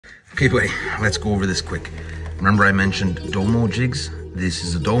Okay, buddy, let's go over this quick. Remember I mentioned Domo jigs? This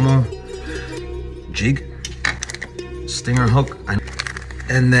is a Domo jig, stinger hook,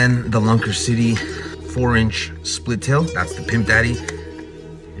 and then the Lunker City 4-inch split tail. That's the Pimp Daddy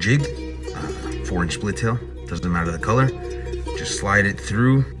jig, 4-inch split tail. Doesn't matter the color. Just slide it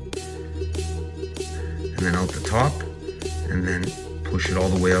through and then out the top, and then push it all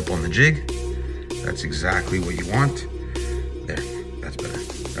the way up on the jig. That's exactly what you want. There, that's better.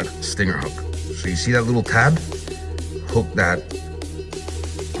 That's stinger hook. So you see that little tab? Hook that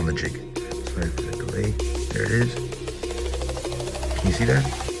on the jig. Sorry for the delay. There it is. Can you see that?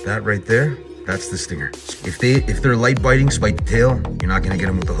 That right there, that's the stinger. If they're light biting, spike the tail, you're not gonna get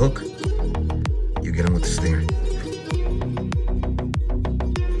them with the hook. You get them with the stinger.